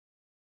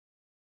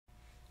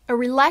A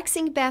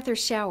relaxing bath or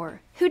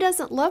shower. Who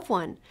doesn't love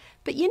one?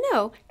 But you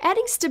know,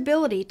 adding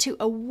stability to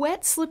a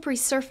wet, slippery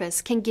surface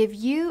can give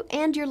you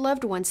and your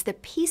loved ones the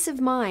peace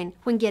of mind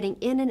when getting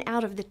in and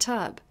out of the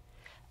tub.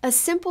 A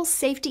simple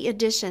safety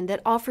addition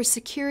that offers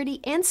security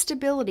and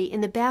stability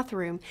in the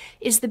bathroom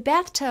is the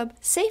Bathtub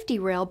Safety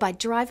Rail by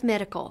Drive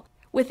Medical.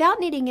 Without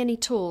needing any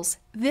tools,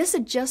 this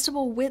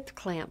adjustable width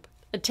clamp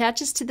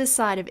attaches to the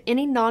side of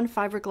any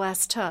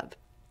non-fiberglass tub.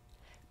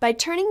 By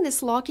turning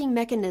this locking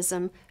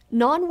mechanism,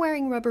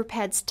 non-wearing rubber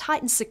pads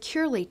tighten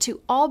securely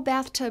to all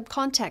bathtub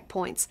contact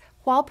points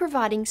while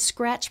providing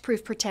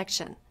scratch-proof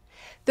protection.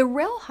 The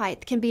rail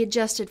height can be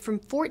adjusted from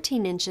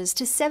 14 inches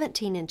to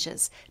 17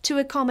 inches to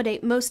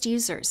accommodate most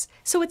users,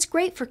 so it's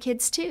great for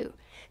kids too.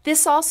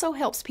 This also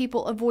helps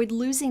people avoid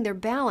losing their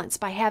balance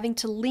by having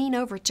to lean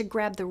over to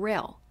grab the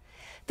rail.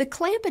 The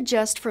clamp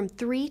adjusts from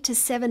 3 to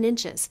 7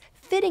 inches,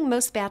 fitting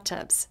most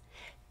bathtubs.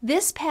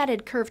 This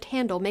padded curved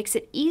handle makes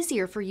it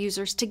easier for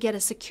users to get a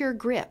secure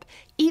grip,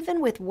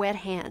 even with wet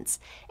hands,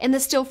 and the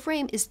steel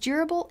frame is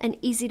durable and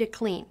easy to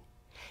clean.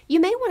 You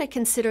may want to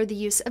consider the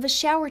use of a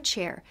shower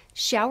chair,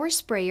 shower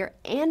sprayer,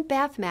 and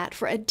bath mat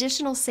for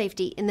additional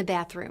safety in the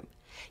bathroom.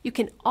 You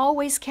can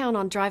always count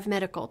on Drive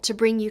Medical to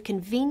bring you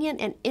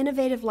convenient and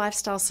innovative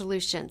lifestyle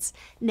solutions,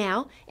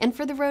 now and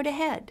for the road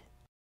ahead.